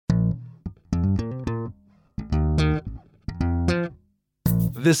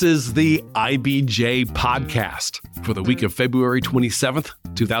This is the IBJ podcast for the week of February 27th,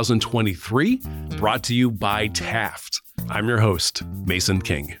 2023, brought to you by Taft. I'm your host, Mason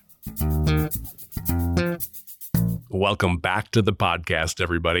King. Welcome back to the podcast,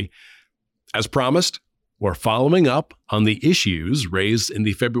 everybody. As promised, we're following up on the issues raised in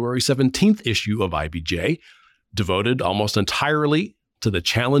the February 17th issue of IBJ, devoted almost entirely to the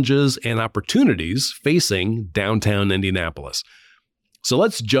challenges and opportunities facing downtown Indianapolis. So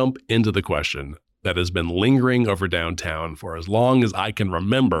let's jump into the question that has been lingering over downtown for as long as I can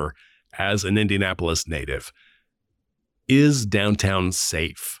remember as an Indianapolis native. Is downtown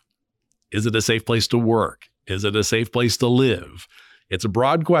safe? Is it a safe place to work? Is it a safe place to live? It's a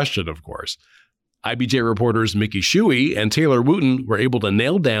broad question, of course. IBJ reporters Mickey Shuey and Taylor Wooten were able to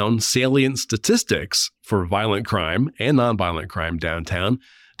nail down salient statistics for violent crime and nonviolent crime downtown,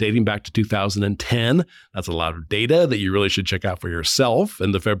 dating back to 2010. That's a lot of data that you really should check out for yourself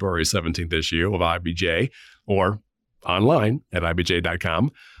in the February 17th issue of IBJ or online at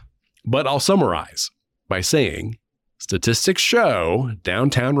IBJ.com. But I'll summarize by saying statistics show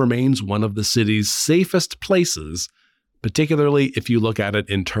downtown remains one of the city's safest places, particularly if you look at it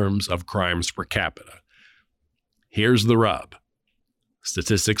in terms of crimes per capita. Here's the rub.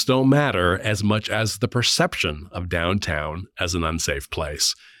 Statistics don't matter as much as the perception of downtown as an unsafe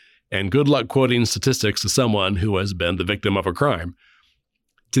place. And good luck quoting statistics to someone who has been the victim of a crime.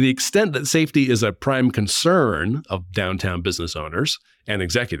 To the extent that safety is a prime concern of downtown business owners and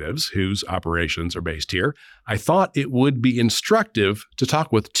executives whose operations are based here, I thought it would be instructive to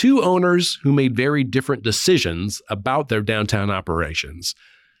talk with two owners who made very different decisions about their downtown operations.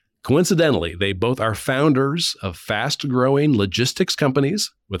 Coincidentally, they both are founders of fast-growing logistics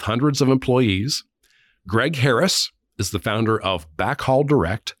companies with hundreds of employees. Greg Harris is the founder of Backhaul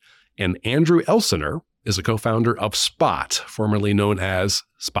Direct, and Andrew Elsener is a co-founder of Spot, formerly known as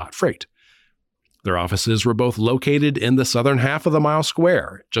Spot Freight. Their offices were both located in the southern half of the Mile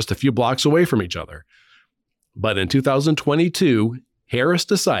Square, just a few blocks away from each other. But in 2022, Harris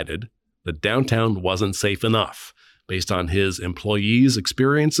decided that downtown wasn't safe enough, based on his employees'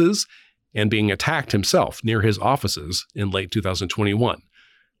 experiences and being attacked himself near his offices in late 2021.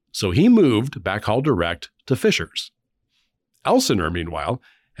 So he moved Backhaul Direct to Fishers. Elsener, meanwhile,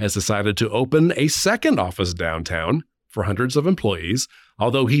 has decided to open a second office downtown for hundreds of employees,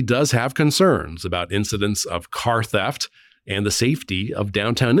 although he does have concerns about incidents of car theft and the safety of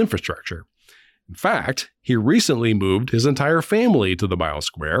downtown infrastructure. In fact, he recently moved his entire family to the Mile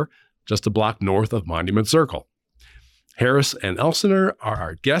Square, just a block north of Monument Circle. Harris and Elsener are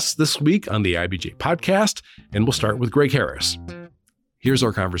our guests this week on the IBJ podcast, and we'll start with Greg Harris. Here's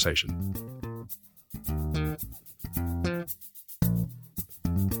our conversation.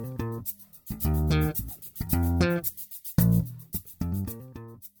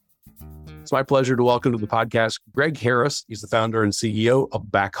 It's my pleasure to welcome to the podcast Greg Harris. He's the founder and CEO of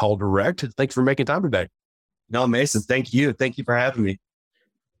Backhaul Direct. Thanks for making time today. No, Mason, thank you. Thank you for having me.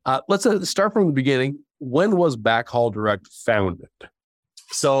 Let's start from the beginning. When was Backhaul Direct founded?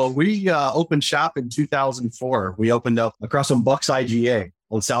 So we opened shop in 2004. We opened up across from Bucks IGA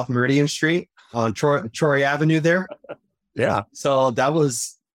on South Meridian Street on Troy Avenue there. Yeah. So that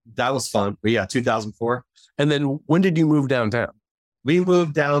was fun. But yeah, 2004. And then when did you move downtown? We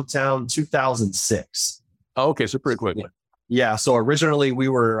moved downtown 2006. Oh, okay, so pretty quickly. Yeah. So originally we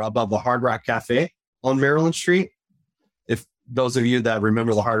were above the Hard Rock Cafe on Maryland Street. If those of you that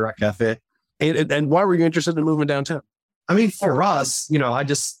remember the Hard Rock Cafe. And why were you interested in moving downtown? I mean, for us, I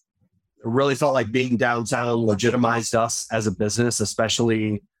just really felt like being downtown legitimized us as a business,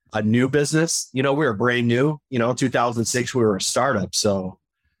 especially a new business. We were brand new, 2006, we were a startup. So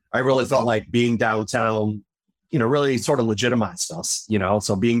I really felt like being downtown, really sort of legitimized us,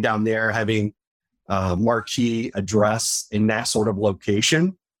 so being down there, having a marquee address in that sort of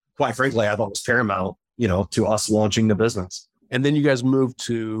location, quite frankly, I thought was paramount, to us launching the business. And then you guys moved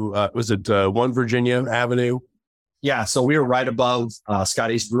to, was it 1 Virginia Avenue? Yeah. So we were right above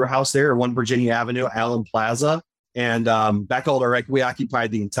Scotty's Brew House there, 1 Virginia Avenue, Allen Plaza. And Backhaul Direct, we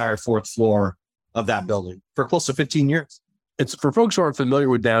occupied the entire 4th floor of that building for close to 15 years. It's for folks who aren't familiar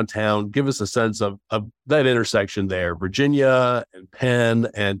with downtown, give us a sense of that intersection there. Virginia and Penn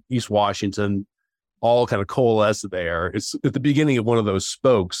and East Washington all kind of coalesce there. It's at the beginning of one of those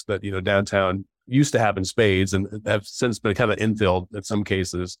spokes that, downtown used to have in spades and have since been kind of infilled in some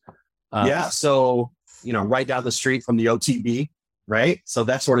cases. Yeah. So, right down the street from the OTB, right? So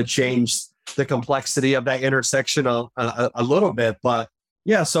that sort of changed the complexity of that intersection a little bit. But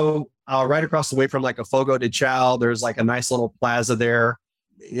yeah, so right across the way from like a Fogo de Chao, there's like a nice little plaza there.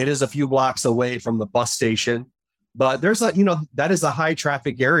 It is a few blocks away from the bus station. But there's that is a high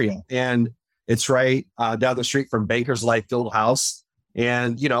traffic area, and it's right down the street from Bankers Life Fieldhouse.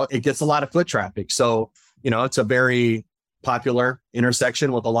 And, it gets a lot of foot traffic. So, it's a very popular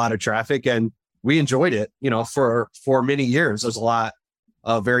intersection with a lot of traffic, and we enjoyed it, for many years. There's a lot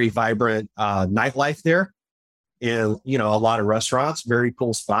of very vibrant nightlife there, and, a lot of restaurants, very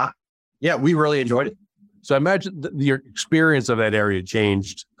cool spot. Yeah, we really enjoyed it. So I imagine your experience of that area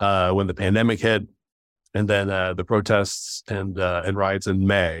changed when the pandemic hit, and then the protests and riots in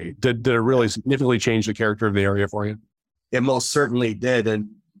May. Did it really significantly change the character of the area for you? It most certainly did. And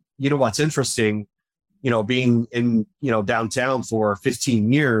what's interesting, being in, downtown for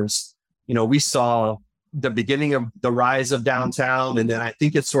 15 years, we saw the beginning of the rise of downtown. And then I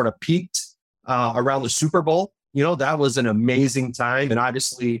think it sort of peaked around the Super Bowl. That was an amazing time. And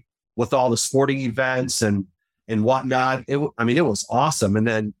obviously with all the sporting events and whatnot, it was awesome. And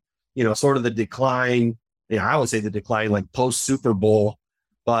then, sort of the decline, I would say the decline like post Super Bowl,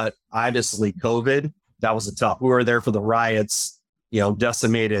 but obviously COVID, that was a tough. We were there for the riots,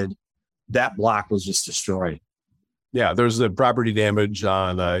 decimated. That block was just destroyed. Yeah, there's the property damage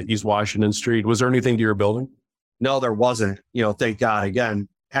on East Washington Street. Was there anything to your building? No, there wasn't. Thank God. Again,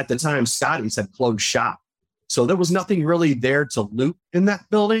 at the time, Scotty's had closed shop. So there was nothing really there to loot in that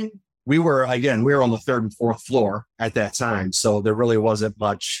building. We were on the third and fourth floor at that time. So there really wasn't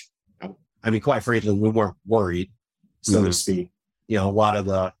much. Quite frankly, we weren't worried, so to speak. A lot of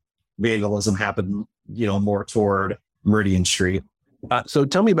the vandalism happened, more toward Meridian Street. So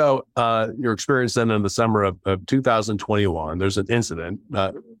tell me about your experience then in the summer of 2021. There's an incident.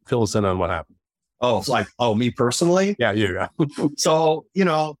 Fill us in on what happened. Me personally? Yeah, you. So,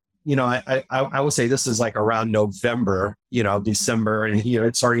 I would say this is like around November, December, and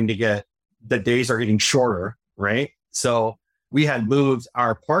it's starting to the days are getting shorter, right? So we had moved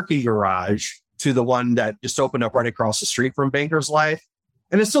our parking garage to the one that just opened up right across the street from Bankers Life.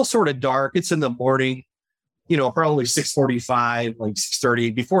 And it's still sort of dark. It's in the morning, probably 6:45, like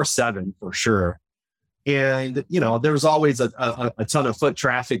 6:30, before 7 for sure. And, there was always a ton of foot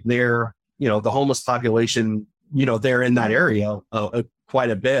traffic there, the homeless population, they're in that area quite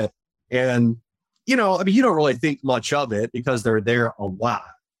a bit. And, you don't really think much of it because they're there a lot.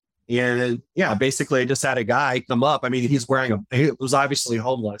 And yeah, basically I just had a guy come up. He was obviously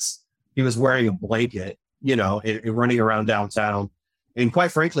homeless. He was wearing a blanket, running around downtown. And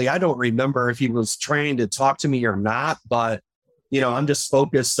quite frankly, I don't remember if he was trying to talk to me or not, but, I'm just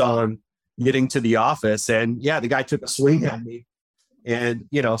focused on getting to the office. And yeah, the guy took a swing at me and,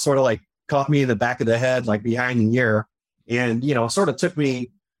 sort of like caught me in the back of the head, like behind the ear, and, sort of took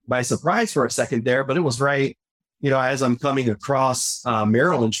me by surprise for a second there, but it was right, as I'm coming across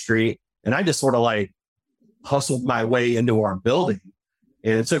Maryland Street, and I just sort of like hustled my way into our building,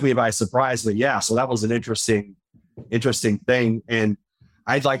 and it took me by surprise. But yeah, so that was an interesting thing. And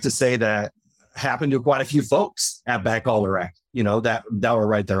I'd like to say that happened to quite a few folks at Backhaul Direct, that were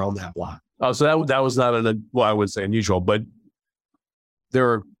right there on that block. Oh, so that was not I would say unusual, but there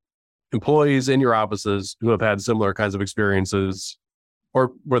are employees in your offices who have had similar kinds of experiences,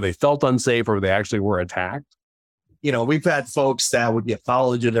 or where they felt unsafe, or they actually were attacked. We've had folks that would get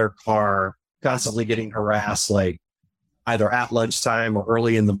followed to their car, constantly getting harassed, like either at lunchtime or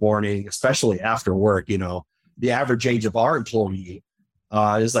early in the morning, especially after work. The average age of our employee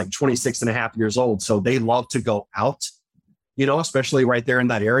is like 26 and a half years old. So they love to go out, especially right there in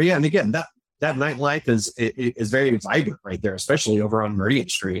that area. And again, that nightlife is very vibrant right there, especially over on Meridian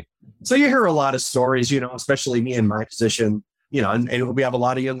Street. So you hear a lot of stories, especially me in my position, and we have a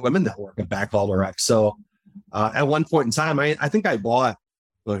lot of young women that work at Backhaul Direct. So at one point in time, I think I bought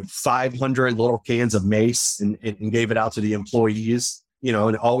like 500 little cans of mace and gave it out to the employees,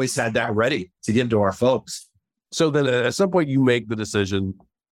 and always had that ready to give to our folks. So then at some point you make the decision,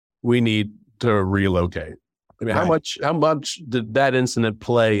 we need to relocate. Right. How much did that incident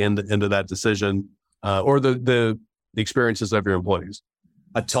play into that decision or the experiences of your employees?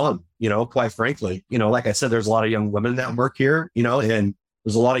 A ton, quite frankly, like I said, there's a lot of young women that work here, and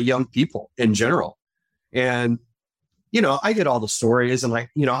there's a lot of young people in general. And, I get all the stories, and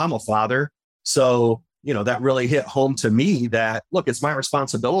I'm a father. So, that really hit home to me that, look, it's my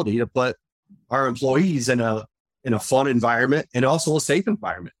responsibility to put our employees in a fun environment and also a safe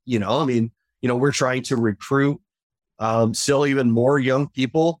environment. We're trying to recruit still even more young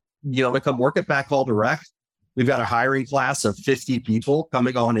people, to come work at Backhaul Direct. We've got a hiring class of 50 people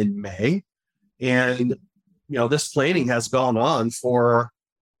coming on in May. And, this planning has gone on for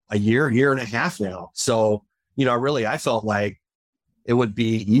a year and a half now. So, really, I felt like it would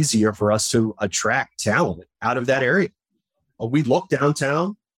be easier for us to attract talent out of that area. We look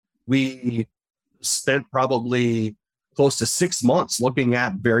downtown. We spent probably close to 6 months looking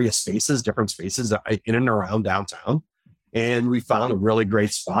at various spaces, different spaces in and around downtown. And we found a really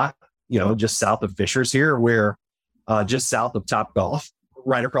great spot, just south of Fishers here, where just south of Top Golf,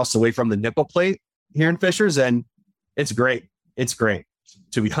 right across the way from the Nickel Plate here in Fishers. And it's great. It's great,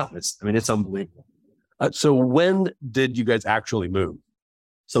 to be honest. I mean, it's unbelievable. So when did you guys actually move?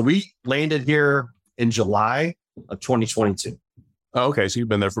 So we landed here in July of 2022. Oh, okay. So you've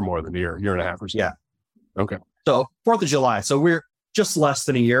been there for more than a year and a half or so. Yeah. Okay. So 4th of July. So we're just less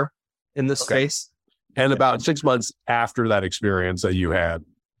than a year in this space. And about 6 months after that experience that you had.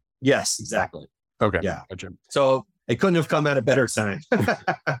 Yes, exactly. Okay. Yeah. Gotcha. So it couldn't have come at a better time.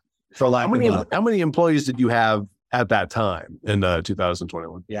 For lack of how many employees did you have at that time in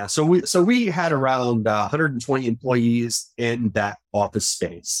 2021? Yeah. So we had around 120 employees in that office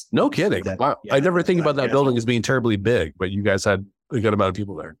space. No kidding. Wow. Yeah, I never think about that yeah. building as being terribly big, but you guys had a good amount of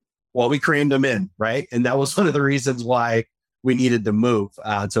people there. Well, we crammed them in, right? And that was one of the reasons why we needed to move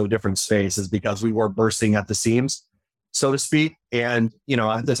to a different space, is because we were bursting at the seams, so to speak. And,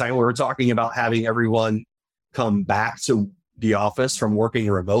 at the time we were talking about having everyone come back to the office from working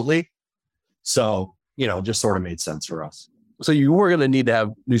remotely. So, just sort of made sense for us. So you were going to need to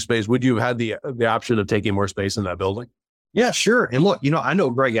have new space. Would you have had the option of taking more space in that building? Yeah, sure. And look, I know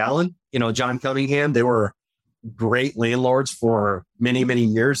Greg Allen, John Cunningham, they were great landlords for many, many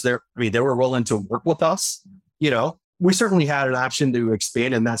years. They were willing to work with us. We certainly had an option to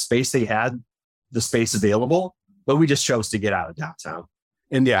expand in that space. They had the space available, but we just chose to get out of downtown.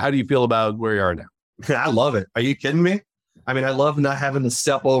 And yeah, how do you feel about where you are now? I love it. Are you kidding me? I mean, I love not having to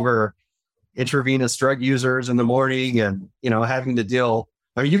step over intravenous drug users in the morning and, having to deal.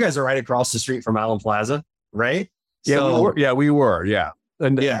 I mean, you guys are right across the street from Allen Plaza, right? Yeah, so, we were. Yeah.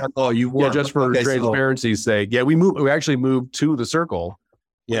 And yeah. Oh, you were. Yeah, just for transparency's sake. Yeah, we actually moved to the Circle.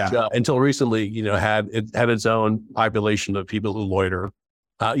 Yeah. Which, until recently, had its own population of people who loiter,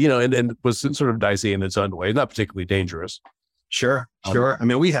 and was sort of dicey in its own way, not particularly dangerous. Sure. I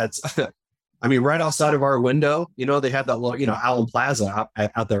mean, we had, right outside of our window, they had that little, Allen Plaza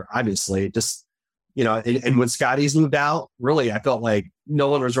out there, obviously, just, and when Scotty's moved out, really, I felt like no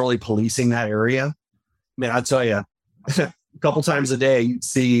one was really policing that area. I mean, I'll tell you, a couple times a day, you'd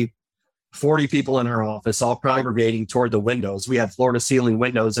see 40 people in our office all congregating toward the windows. We had floor to ceiling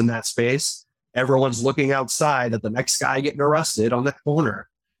windows in that space. Everyone's looking outside at the next guy getting arrested on that corner.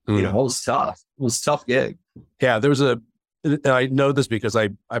 It was tough. It was a tough gig. Yeah, and I know this because I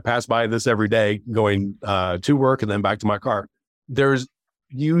pass by this every day going to work and then back to my car. There's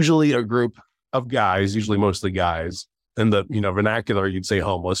usually a group of guys, usually mostly guys, in the vernacular, you'd say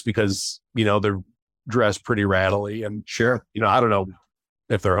homeless, because they're dressed pretty rattly and sure. I don't know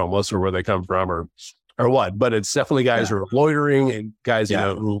if they're homeless or where they come from or what, but it's definitely guys who are loitering and guys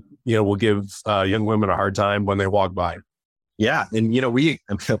who will give young women a hard time when they walk by. Yeah, and we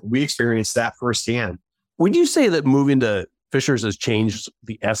experienced that firsthand. Would you say that moving to Fishers has changed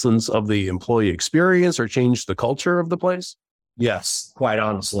the essence of the employee experience or changed the culture of the place? Yes, quite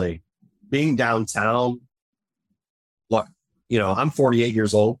honestly. Being downtown, look, I'm 48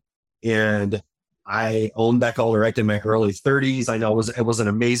 years old and I owned Beckholder Direct in my early 30s. I know it was an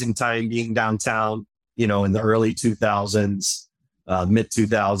amazing time being downtown, in the early 2000s, mid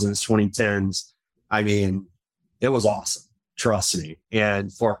 2000s, 2010s. I mean, it was awesome. Trust me.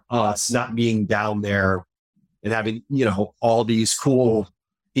 And for us not being down there and having, all these cool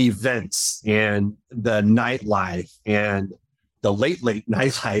events and the nightlife and the late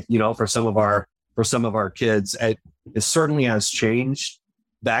nightlife, for some of our kids, it certainly has changed.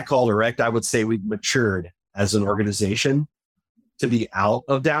 Beckholder Direct, I would say we've matured as an organization to be out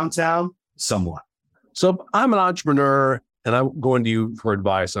of downtown somewhat. So I'm an entrepreneur and I'm going to you for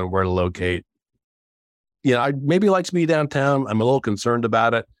advice on where to locate. I maybe like to be downtown. I'm a little concerned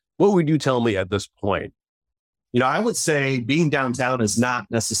about it. What would you tell me at this point? I would say being downtown is not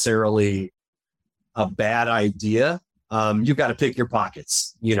necessarily a bad idea. You've got to pick your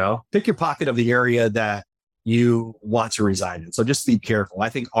pockets, pick your pocket of the area that you want to reside in. So just be careful. I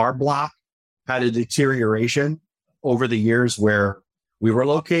think our block had a deterioration over the years where we were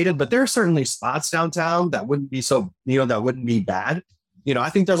located, but there are certainly spots downtown that wouldn't be that wouldn't be bad. I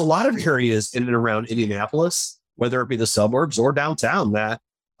think there's a lot of areas in and around Indianapolis, whether it be the suburbs or downtown, that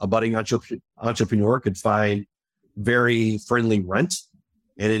a budding entrepreneur could find very friendly rent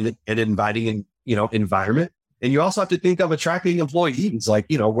and an inviting, environment. And you also have to think of attracting employees, like,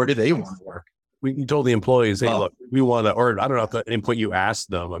 where do they want to work? You told the employees, hey, look, we want to, or I don't know if at any point you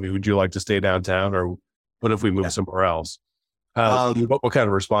asked them, would you like to stay downtown or what if we move somewhere else? What kind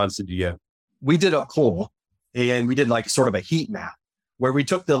of response did you get? We did a poll and we did like sort of a heat map where we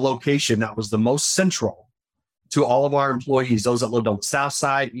took the location that was the most central to all of our employees, those that lived on the south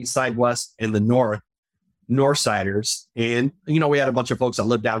side, east side, west, and the north siders. And, we had a bunch of folks that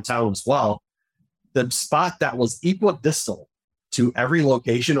lived downtown as well. The spot that was equidistal to every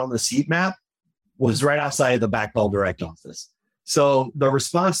location on the seat map was right outside of the Back Bell Direct office. So the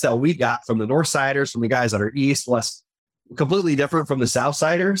response that we got from the north siders, from the guys that are east, west, completely different from the south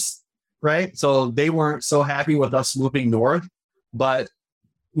siders, right? So they weren't so happy with us moving north, but,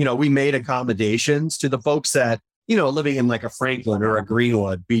 we made accommodations to the folks that, living in like a Franklin or a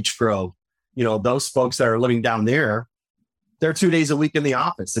Greenwood, Beech Grove, those folks that are living down there, they're 2 days a week in the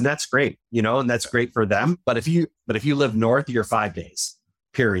office, and that's great, and that's great for them. But if you live north, you're 5 days,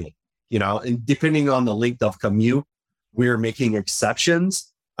 period, and depending on the length of commute, we're making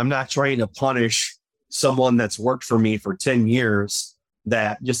exceptions. I'm not trying to punish someone that's worked for me for 10 years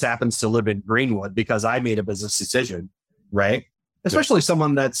that just happens to live in Greenwood because I made a business decision, right? Especially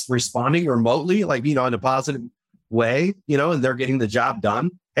someone that's responding remotely, like, in a positive way, and they're getting the job done.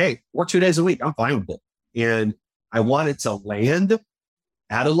 Hey, work 2 days a week. I'm fine with it. And I wanted to land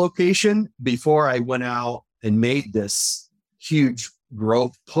at a location before I went out and made this huge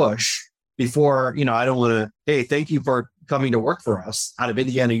growth push before, I don't want to, hey, thank you for coming to work for us out of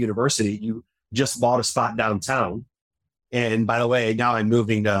Indiana University. You just bought a spot downtown. And by the way, now I'm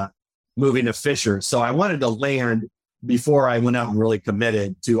moving to Fisher. So I wanted to land before I went out and really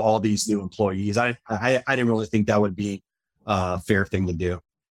committed to all these new employees. I didn't really think that would be a fair thing to do.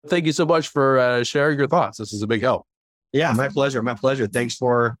 Thank you so much for sharing your thoughts. This is a big help. Yeah, my pleasure. My pleasure. Thanks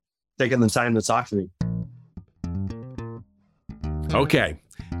for taking the time to talk to me. Okay,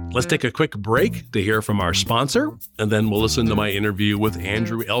 let's take a quick break to hear from our sponsor, and then we'll listen to my interview with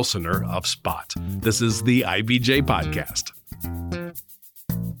Andrew Elsener of Spot. This is the IBJ Podcast.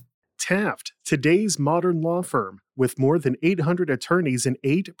 Taft, today's modern law firm. With more than 800 attorneys in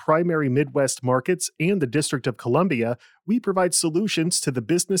 8 primary Midwest markets and the District of Columbia, we provide solutions to the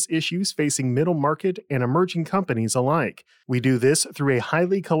business issues facing middle market and emerging companies alike. We do this through a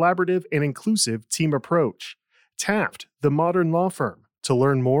highly collaborative and inclusive team approach. Taft, the modern law firm. To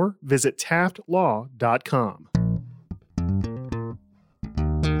learn more, visit taftlaw.com.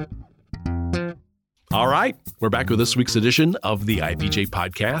 All right, we're back with this week's edition of the IBJ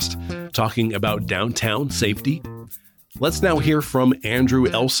Podcast, talking about downtown safety. Let's now hear from Andrew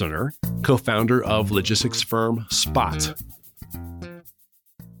Elsener, co-founder of logistics firm Spot.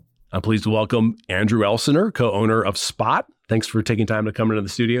 I'm pleased to welcome Andrew Elsener, co-owner of Spot. Thanks for taking time to come into the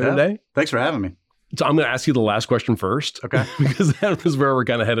studio today. Thanks for having me. So I'm going to ask you the last question first. Okay. Because that was where we're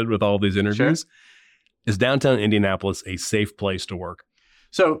kind of headed with all these interviews. Sure. Is downtown Indianapolis a safe place to work?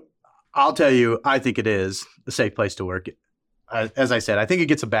 So I'll tell you, I think it is a safe place to work. As I said, I think it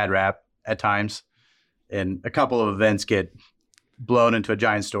gets a bad rap at times, and a couple of events get blown into a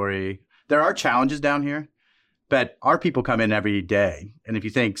giant story. There are challenges down here, but our people come in every day. And if you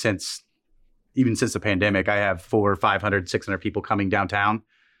think even since the pandemic, I have 400, 500, 600 people coming downtown.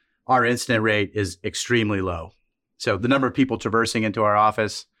 Our incident rate is extremely low. So the number of people traversing into our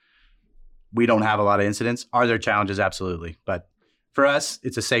office, we don't have a lot of incidents. Are there challenges? Absolutely. But for us,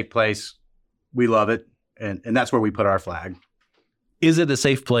 it's a safe place. We love it. And that's where we put our flag. Is it a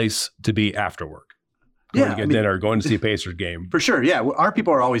safe place to be after work? Going to get dinner, going to see a Pacers game? For sure. Yeah. Our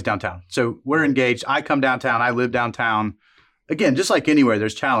people are always downtown. So we're engaged. I come downtown. I live downtown. Again, just like anywhere,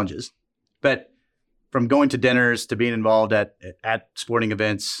 there's challenges. But from going to dinners to being involved at sporting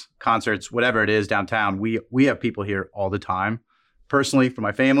events, concerts, whatever it is downtown, we have people here all the time. Personally, for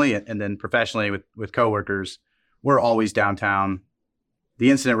my family, and then professionally with coworkers, we're always downtown. The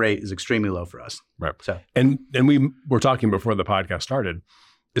incident rate is extremely low for us. Right. So, and we were talking before the podcast started.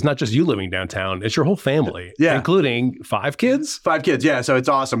 It's not just you living downtown; it's your whole family, including 5 kids. 5 kids, yeah. So it's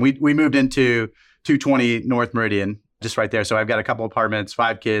awesome. We moved into 220 North Meridian, just right there. So I've got a couple apartments,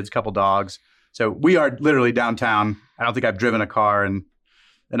 5 kids, couple dogs. So we are literally downtown. I don't think I've driven a car in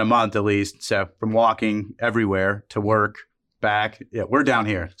a month at least. So from walking everywhere to work, back, we're down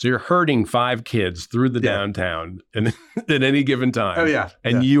here. So you're herding 5 kids through the downtown at any given time. Oh, yeah.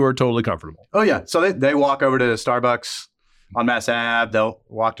 And you are totally comfortable. Oh, yeah. So they walk over to Starbucks on Mass Ave. They'll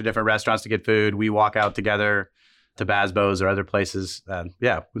walk to different restaurants to get food. We walk out together to Basbo's or other places.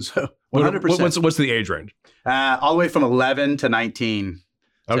 So 100%. What's the age range? All the way from 11 to 19.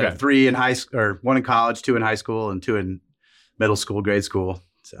 Okay. So 3 in high school, or 1 in college, 2 in high school, and 2 in middle school, grade school.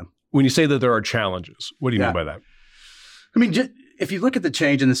 So when you say that there are challenges, what do you mean by that? I mean, if you look at the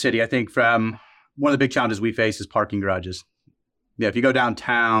change in the city, I think from one of the big challenges we face is parking garages. Yeah, if you go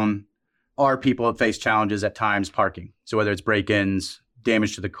downtown, our people have faced challenges at times parking. So whether it's break-ins,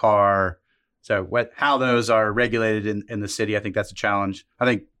 damage to the car, So how those are regulated in the city, I think that's a challenge. I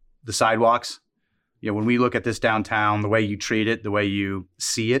think the sidewalks, when we look at this downtown, the way you treat it, the way you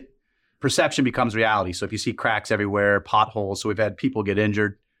see it, perception becomes reality. So if you see cracks everywhere, potholes, so we've had people get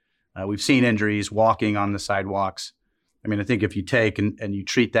injured. We've seen injuries walking on the sidewalks. I mean, I think if you take and you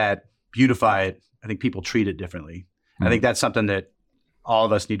treat that, beautify it, I think people treat it differently. I think that's something that all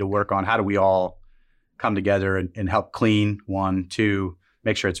of us need to work on. How do we all come together and help clean? 1, 2,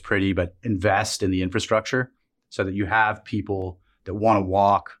 make sure it's pretty, but invest in the infrastructure so that you have people that want to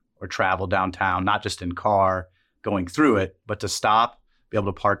walk or travel downtown, not just in car going through it, but to stop, be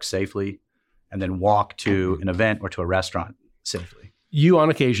able to park safely, and then walk to an event or to a restaurant safely. You on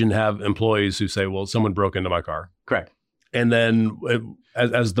occasion have employees who say, well, someone broke into my car. Correct. And then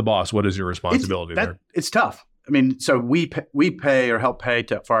as the boss, what is your responsibility there? It's tough. I mean, so we pay or help pay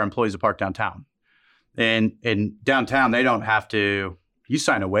for our employees to park downtown. And in downtown, they don't have to, you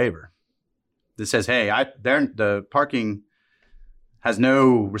sign a waiver that says, hey, the parking has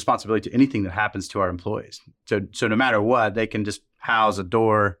no responsibility to anything that happens to our employees. So no matter what, they can just house a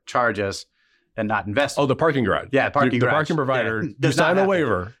door, charge us, and not invest. Oh, the parking garage. Yeah, The parking provider, you sign a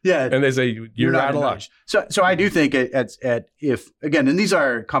waiver. Yeah. And they say, you're out of luck. So I do think and these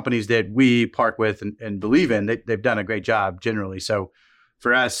are companies that we park with and believe in, they've done a great job generally. So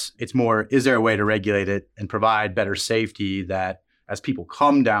for us, it's more, is there a way to regulate it and provide better safety that as people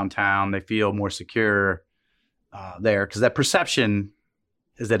come downtown, they feel more secure there? Because that perception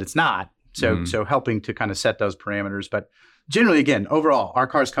is that it's not. So helping to kind of set those parameters. But generally, again, overall, our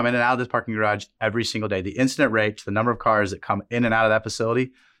cars come in and out of this parking garage every single day. The incident rate to the number of cars that come in and out of that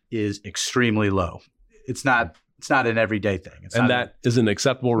facility is extremely low. It's not an everyday thing. That is an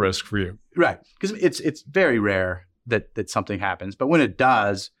acceptable risk for you. Right. Because it's very rare that something happens. But when it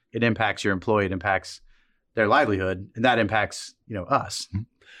does, it impacts your employee, it impacts their livelihood, and that impacts, us.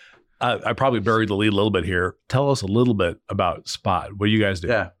 I probably buried the lead a little bit here. Tell us a little bit about Spot. What do you guys do?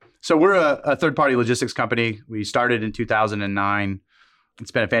 Yeah. So we're a third-party logistics company. We started in 2009. It's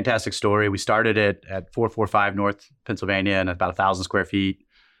been a fantastic story. We started it at 445 North Pennsylvania and about 1,000 square feet.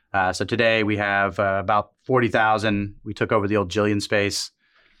 So today we have about 40,000. We took over the old Jillian space.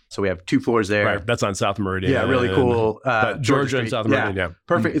 So we have 2 floors there. Right. That's on South Meridian. Yeah, really cool. Georgia and South Meridian, yeah.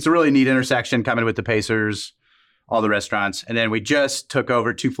 Perfect. It's a really neat intersection coming with the Pacers, all the restaurants. And then we just took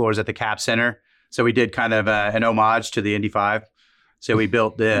over 2 floors at the Cap Center. So we did kind of an homage to the Indy 5. So we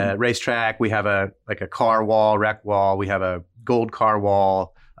built the racetrack. We have a car wall, rec wall. We have a gold car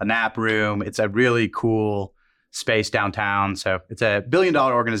wall, a nap room. It's a really cool space downtown. So it's a $1 billion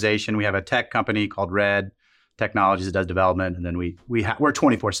organization. We have a tech company called Red Technologies that does development. And then we're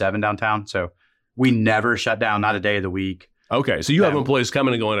 24/7 downtown. So we never shut down, not a day of the week. Okay. So you have employees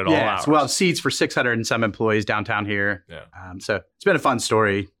coming and going at all hours. So we'll have seats for 600 and some employees downtown here. Yeah. So it's been a fun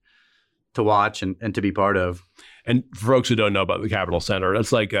story to watch and to be part of. And for folks who don't know about the Capitol Center,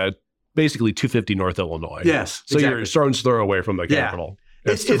 that's like basically 250 North Illinois. Yes. So exactly. you're a stone's throw away from the Capitol.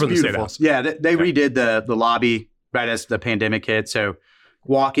 It's from the beautiful. State House. Yeah, they redid the lobby right as the pandemic hit. So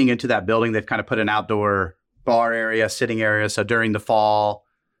walking into that building, they've kind of put an outdoor bar area, sitting area. So during the fall,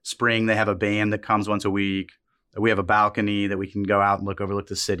 spring, they have a band that comes once a week. We have a balcony that we can go out and overlook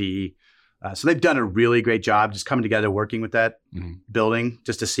the city. So they've done a really great job just coming together, working with that building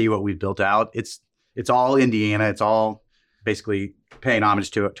just to see what we've built out. It's all Indiana. It's all basically paying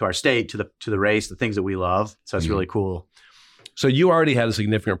homage to our state, to the race, the things that we love. So it's really cool. So you already had a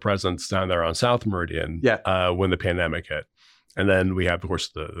significant presence down there on South Meridian when the pandemic hit. And then we have, of course,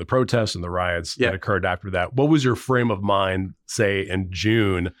 the protests and the riots that occurred after that. What was your frame of mind, say, in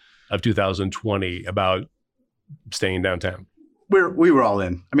June of 2020 about staying downtown? We were all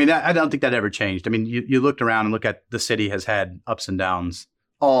in. I mean, I don't think that ever changed. I mean, you looked around and look at the city has had ups and downs.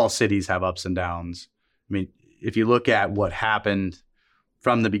 All cities have ups and downs. I mean, if you look at what happened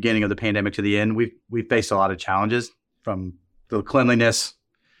from the beginning of the pandemic to the end, we've faced a lot of challenges from the cleanliness,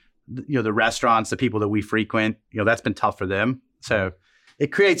 the restaurants, the people that we frequent, that's been tough for them. So it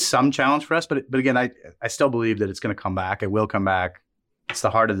creates some challenge for us. But again, I still believe that it's going to come back. It will come back. It's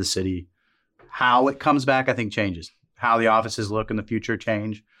the heart of the city. How it comes back, I think, changes. How the offices look in the future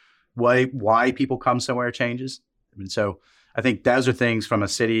change. Why people come somewhere changes. I mean, so I think those are things from a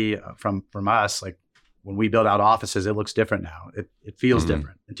city, from us, like when we build out offices, it looks different now. It feels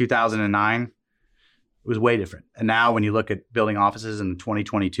different. In 2009, it was way different. And now when you look at building offices in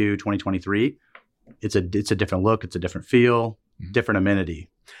 2022, 2023, it's a different look. It's a different feel, different amenity.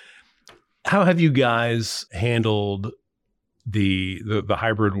 How have you guys handled the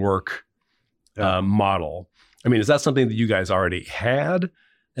hybrid work model? I mean, is that something that you guys already had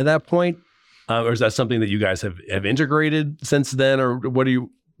at that point? Or is that something that you guys have integrated since then? Or what do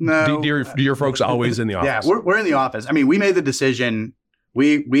you No. Do your folks always in the office? Yeah, we're in the office. I mean, we made the decision.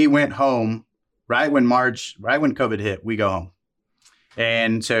 We went home right when COVID hit. We go home,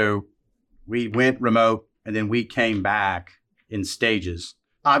 and so we went remote, and then we came back in stages.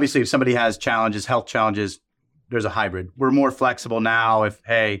 Obviously, if somebody has challenges, health challenges, there's a hybrid. We're more flexible now. If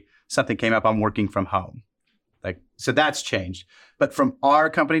something came up, I'm working from home. So that's changed. But from our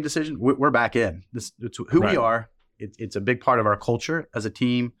company decision, we're back in. It's who we are. It's a big part of our culture as a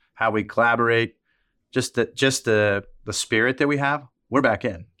team, how we collaborate, just the spirit that we have. We're back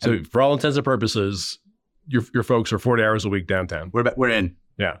in. So for all intents and purposes, your folks are 40 hours a week downtown. We're in.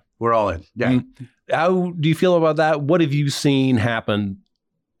 Yeah. We're all in. Yeah. How do you feel about that? What have you seen happen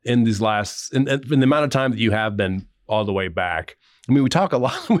in these last, in the amount of time that you have been all the way back? I mean, we talk a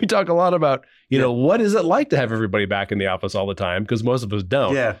lot about, what is it like to have everybody back in the office all the time? Because most of us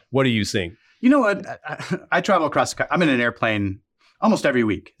don't. Yeah. What are you seeing? You know what? I travel across the country. I'm in an airplane almost every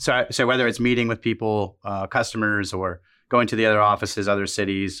week. So whether it's meeting with people, customers, or going to the other offices, other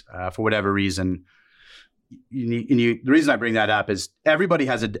cities, for whatever reason, the reason I bring that up is everybody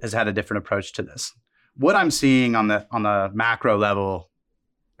has had a different approach to this. What I'm seeing on the macro level,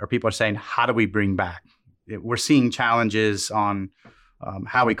 are people are saying, how do we bring back? We're seeing challenges on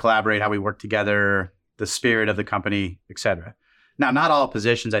how we collaborate, how we work together, the spirit of the company, et cetera. Now, not all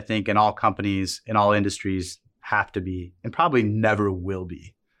positions, I think, in all companies, in all industries have to be, and probably never will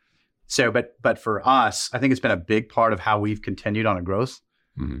be. So, but for us, I think it's been a big part of how we've continued on a growth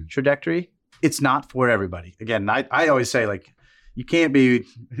trajectory. It's not for everybody. Again, I always say, you can't be,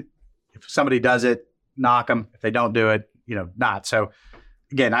 if somebody does it, knock them. If they don't do it, not. So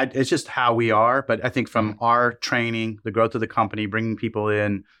again, it's just how we are. But I think from our training, the growth of the company, bringing people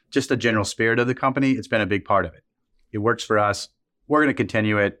in, just the general spirit of the company, it's been a big part of it. It works for us. We're going to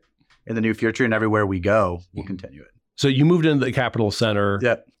continue it in the new future, and everywhere we go, we'll continue it. So you moved into the Capitol Center,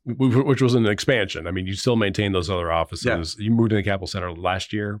 Yep. which was an expansion. I mean, you still maintain those other offices. Yeah. You moved into the Capitol Center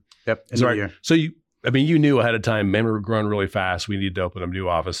last year. Yep. Year. So you knew ahead of time, man, we were growing really fast. We needed to open up new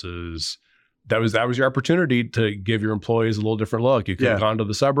offices. That was your opportunity to give your employees a little different look. You could have gone to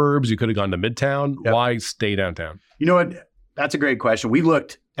the suburbs. You could have gone to Midtown. Yep. Why stay downtown? You know what? That's a great question. We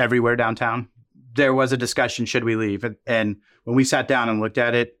looked everywhere downtown. There was a discussion, should we leave? And when we sat down and looked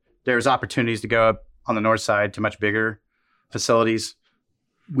at it, there's opportunities to go up on the north side to much bigger facilities.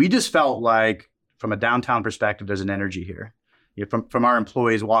 We just felt like, from a downtown perspective, there's an energy here. From our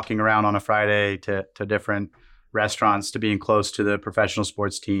employees walking around on a Friday to different restaurants, to being close to the professional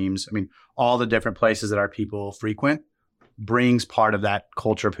sports teams. I mean, all the different places that our people frequent brings part of that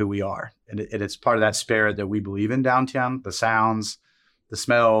culture of who we are. And it's part of that spirit that we believe in downtown, the sounds, the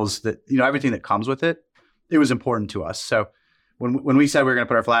smells, everything that comes with it. It was important to us. So when we said we were going to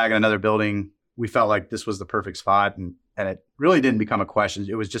put our flag in another building, we felt like this was the perfect spot. And it really didn't become a question.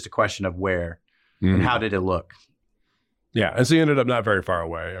 It was just a question of where and how did it look. Yeah. And so you ended up not very far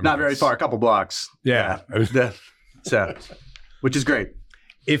away. Not very far, a couple blocks. Yeah. So, which is great.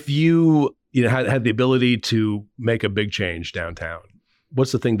 If you had the ability to make a big change downtown,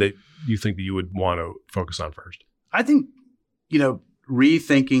 what's the thing that you think that you would want to focus on first? I think,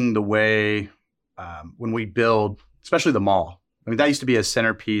 rethinking the way when we build, especially the mall. I mean, that used to be a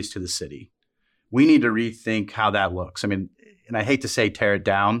centerpiece to the city. We need to rethink how that looks. I mean, and I hate to say tear it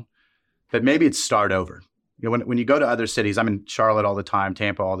down, but maybe it's start over. When you go to other cities, I'm in Charlotte all the time,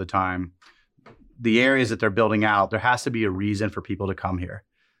 Tampa all the time, the areas that they're building out, there has to be a reason for people to come here.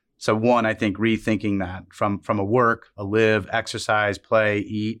 So one, I think rethinking that from a work, a live, exercise, play,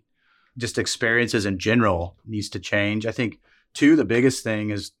 eat, just experiences in general needs to change. I think two, the biggest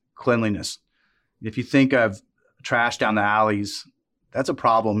thing is cleanliness. If you think of trash down the alleys, that's a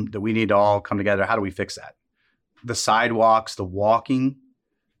problem that we need to all come together. How do we fix that? The sidewalks, the walking,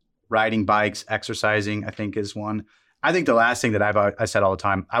 riding bikes, exercising, I think is one. I think the last thing that I said all the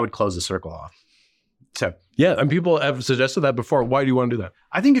time, I would close the circle off. So yeah, and people have suggested that before. Why do you want to do that?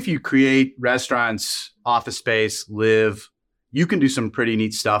 I think if you create restaurants, office space, live, you can do some pretty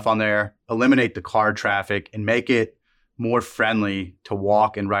neat stuff on there, eliminate the car traffic and make it more friendly to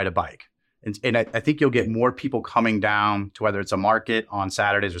walk and ride a bike. And I think you'll get more people coming down to whether it's a market on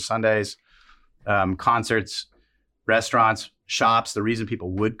Saturdays or Sundays, concerts, restaurants, shops. The reason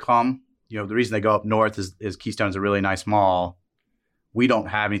people would come, the reason they go up north is Keystone's a really nice mall. We don't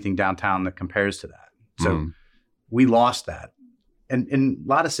have anything downtown that compares to that. So we lost that. And a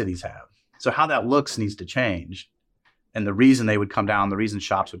lot of cities have. So how that looks needs to change. And the reason they would come down, the reason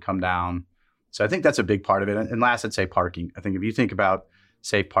shops would come down. So I think that's a big part of it. And last, I'd say parking. I think if you think about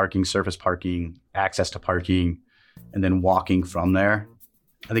safe parking, surface parking, access to parking, and then walking from there,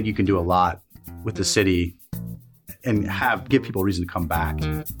 I think you can do a lot with the city and give people a reason to come back.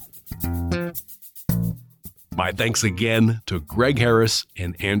 My thanks again to Greg Harris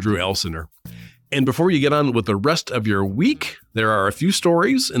and Andrew Elsener. And before you get on with the rest of your week, there are a few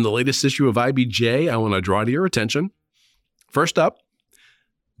stories in the latest issue of IBJ I want to draw to your attention. First up,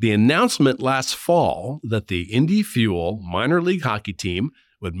 the announcement last fall that the Indy Fuel minor league hockey team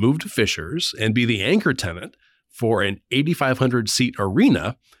would move to Fishers and be the anchor tenant for an 8,500-seat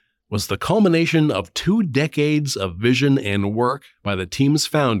arena was the culmination of 2 decades of vision and work by the team's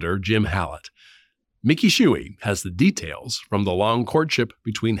founder, Jim Hallett. Mickey Shuey has the details from the long courtship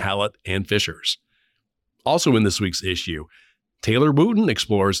between Hallett and Fishers. Also in this week's issue, Taylor Wooten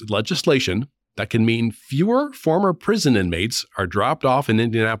explores legislation that can mean fewer former prison inmates are dropped off in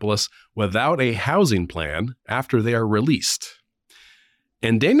Indianapolis without a housing plan after they are released.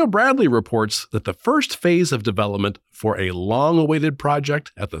 And Daniel Bradley reports that the first phase of development for a long-awaited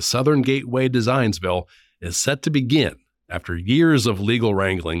project at the Southern Gateway Designsville is set to begin after years of legal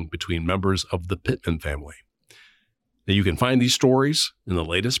wrangling between members of the Pittman family. Now, you can find these stories in the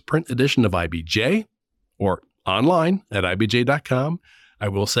latest print edition of IBJ or online at IBJ.com. I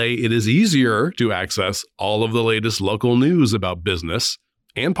will say it is easier to access all of the latest local news about business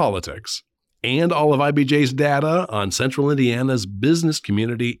and politics and all of IBJ's data on Central Indiana's business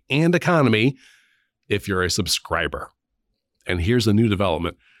community and economy if you're a subscriber. And here's a new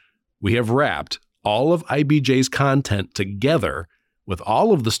development. We have wrapped all of IBJ's content together with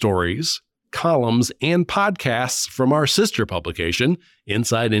all of the stories, columns, and podcasts from our sister publication,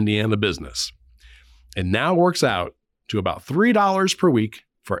 Inside Indiana Business. It now works out to about $3 per week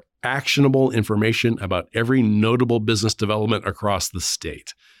for actionable information about every notable business development across the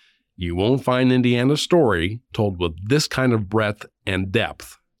state. You won't find Indiana's story told with this kind of breadth and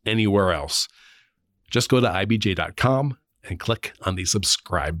depth anywhere else. Just go to IBJ.com and click on the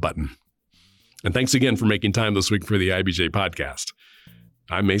subscribe button. And thanks again for making time this week for the IBJ podcast.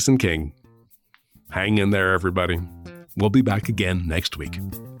 I'm Mason King. Hang in there, everybody. We'll be back again next week.